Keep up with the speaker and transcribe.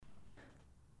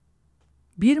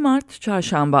1 Mart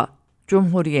Çarşamba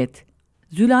Cumhuriyet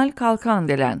Zülal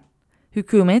Kalkandelen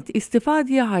Hükümet istifa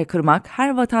diye haykırmak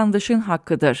her vatandaşın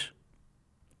hakkıdır.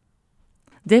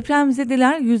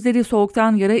 Depremzedeler yüzleri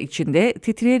soğuktan yara içinde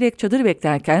titreyerek çadır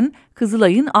beklerken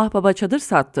Kızılay'ın Ahbaba çadır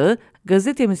sattığı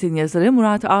gazetemizin yazarı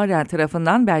Murat Ağrel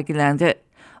tarafından belgelendi.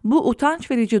 Bu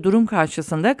utanç verici durum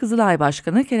karşısında Kızılay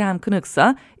Başkanı Kerem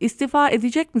Kınıksa istifa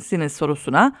edecek misiniz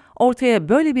sorusuna ortaya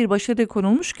böyle bir başarı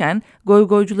konulmuşken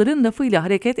goygoycuların lafıyla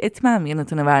hareket etmem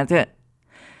yanıtını verdi.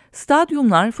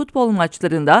 Stadyumlar futbol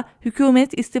maçlarında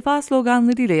hükümet istifa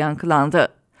sloganlarıyla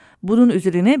yankılandı. Bunun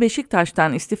üzerine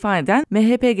Beşiktaş'tan istifa eden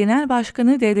MHP Genel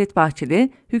Başkanı Devlet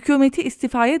Bahçeli, hükümeti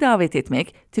istifaya davet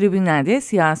etmek, tribünlerde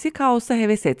siyasi kaosa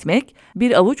heves etmek,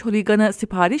 bir avuç holigana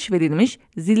sipariş verilmiş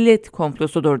zillet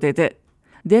komplosudur dedi.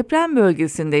 Deprem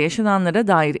bölgesinde yaşananlara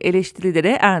dair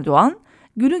eleştirilere Erdoğan,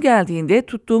 günü geldiğinde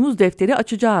tuttuğumuz defteri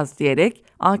açacağız diyerek,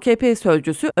 AKP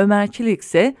sözcüsü Ömer Çelik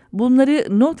ise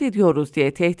bunları not ediyoruz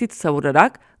diye tehdit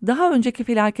savurarak daha önceki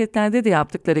felaketlerde de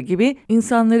yaptıkları gibi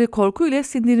insanları korkuyla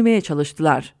sindirmeye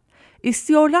çalıştılar.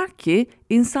 İstiyorlar ki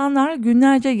insanlar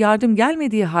günlerce yardım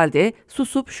gelmediği halde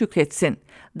susup şükretsin.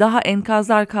 Daha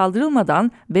enkazlar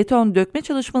kaldırılmadan beton dökme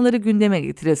çalışmaları gündeme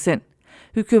getirilsin.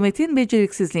 Hükümetin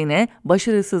beceriksizliğine,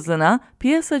 başarısızlığına,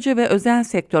 piyasacı ve özel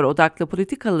sektör odaklı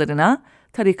politikalarına,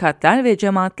 tarikatlar ve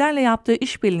cemaatlerle yaptığı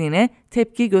işbirliğine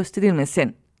tepki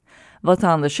gösterilmesin.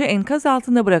 Vatandaşı enkaz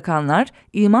altında bırakanlar,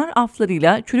 imar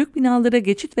aflarıyla çürük binalara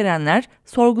geçit verenler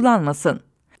sorgulanmasın.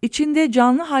 İçinde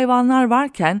canlı hayvanlar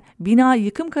varken bina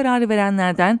yıkım kararı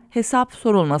verenlerden hesap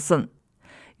sorulmasın.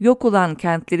 Yok olan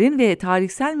kentlerin ve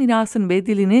tarihsel mirasın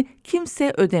bedelini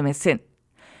kimse ödemesin.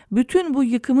 Bütün bu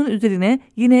yıkımın üzerine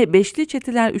yine beşli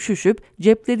çeteler üşüşüp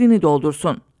ceplerini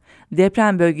doldursun.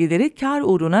 Deprem bölgeleri kar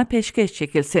uğruna peşkeş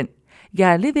çekilsin.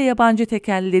 Yerli ve yabancı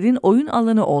tekellerin oyun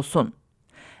alanı olsun.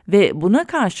 Ve buna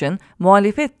karşın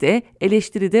muhalefet de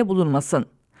eleştiride bulunmasın.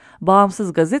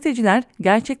 Bağımsız gazeteciler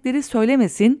gerçekleri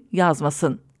söylemesin,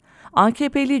 yazmasın.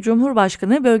 AKP'li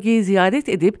Cumhurbaşkanı bölgeyi ziyaret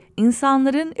edip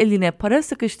insanların eline para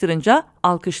sıkıştırınca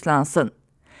alkışlansın.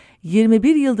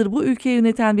 21 yıldır bu ülkeyi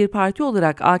yöneten bir parti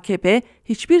olarak AKP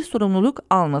hiçbir sorumluluk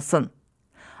almasın.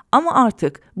 Ama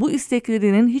artık bu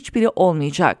isteklerinin hiçbiri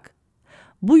olmayacak.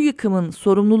 Bu yıkımın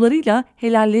sorumlularıyla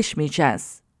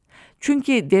helalleşmeyeceğiz.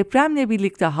 Çünkü depremle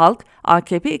birlikte halk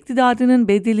AKP iktidarının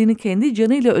bedelini kendi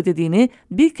canıyla ödediğini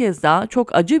bir kez daha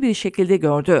çok acı bir şekilde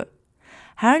gördü.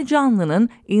 Her canlının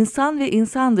insan ve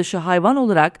insan dışı hayvan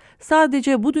olarak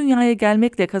sadece bu dünyaya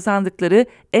gelmekle kazandıkları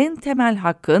en temel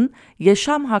hakkın,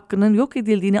 yaşam hakkının yok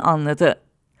edildiğini anladı.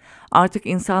 Artık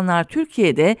insanlar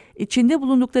Türkiye'de içinde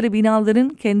bulundukları binaların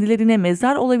kendilerine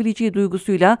mezar olabileceği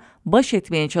duygusuyla baş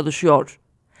etmeye çalışıyor.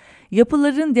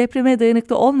 Yapıların depreme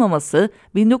dayanıklı olmaması,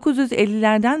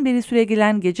 1950'lerden beri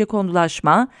süregelen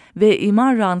gecekondulaşma ve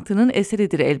imar rantının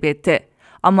eseridir elbette.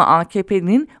 Ama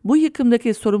AKP'nin bu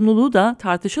yıkımdaki sorumluluğu da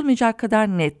tartışılmayacak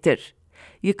kadar nettir.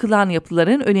 Yıkılan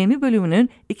yapıların önemli bölümünün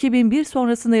 2001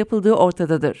 sonrasında yapıldığı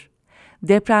ortadadır.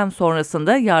 Deprem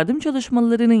sonrasında yardım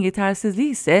çalışmalarının yetersizliği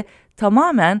ise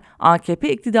tamamen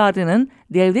AKP iktidarının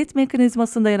devlet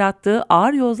mekanizmasında yarattığı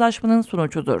ağır yozlaşmanın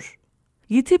sonucudur.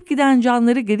 Yitip giden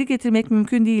canları geri getirmek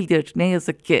mümkün değildir ne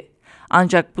yazık ki.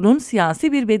 Ancak bunun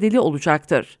siyasi bir bedeli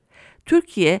olacaktır.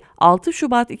 Türkiye 6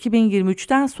 Şubat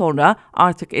 2023'ten sonra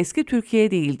artık eski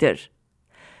Türkiye değildir.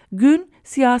 Gün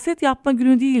siyaset yapma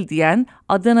günü değil diyen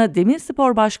Adana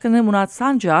Demirspor Başkanı Murat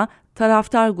Sancak'a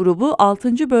taraftar grubu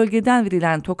 6. bölgeden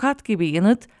verilen tokat gibi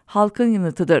yanıt halkın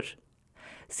yanıtıdır.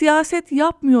 Siyaset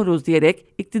yapmıyoruz diyerek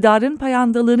iktidarın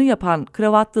payandalığını yapan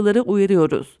kravatlıları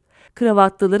uyarıyoruz.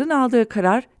 Kravatlıların aldığı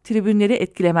karar tribünleri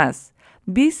etkilemez.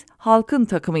 Biz halkın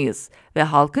takımıyız ve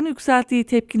halkın yükselttiği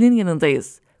tepkinin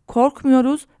yanındayız.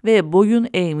 Korkmuyoruz ve boyun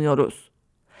eğmiyoruz.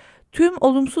 Tüm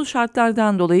olumsuz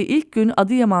şartlardan dolayı ilk gün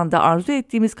Adıyaman'da arzu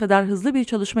ettiğimiz kadar hızlı bir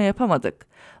çalışma yapamadık.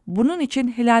 Bunun için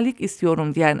helallik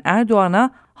istiyorum diyen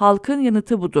Erdoğan'a halkın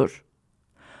yanıtı budur.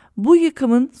 Bu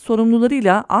yıkımın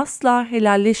sorumlularıyla asla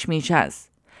helalleşmeyeceğiz.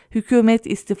 Hükümet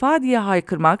istifa diye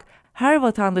haykırmak her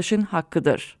vatandaşın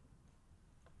hakkıdır.